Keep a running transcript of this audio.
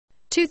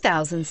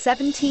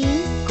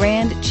2017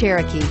 Grand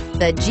Cherokee.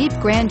 The Jeep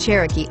Grand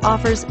Cherokee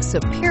offers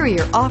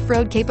superior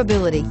off-road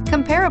capability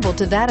comparable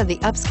to that of the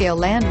upscale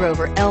Land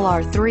Rover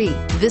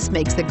LR3. This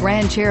makes the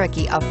Grand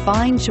Cherokee a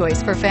fine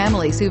choice for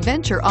families who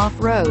venture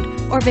off-road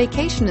or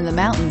vacation in the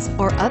mountains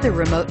or other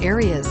remote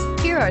areas.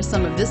 Here are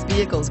some of this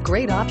vehicle's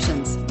great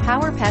options: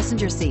 power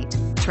passenger seat,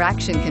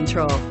 traction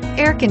control,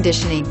 air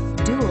conditioning,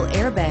 dual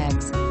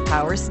airbags,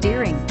 power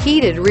steering,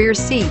 heated rear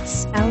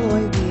seats,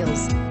 alloy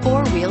wheels,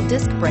 four-wheel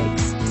disc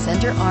brakes,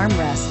 center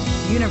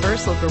armrest,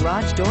 universal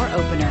garage door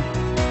opener.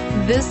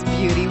 This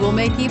beauty will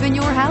make even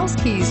your house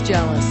keys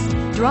jealous.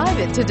 Drive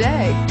it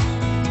today.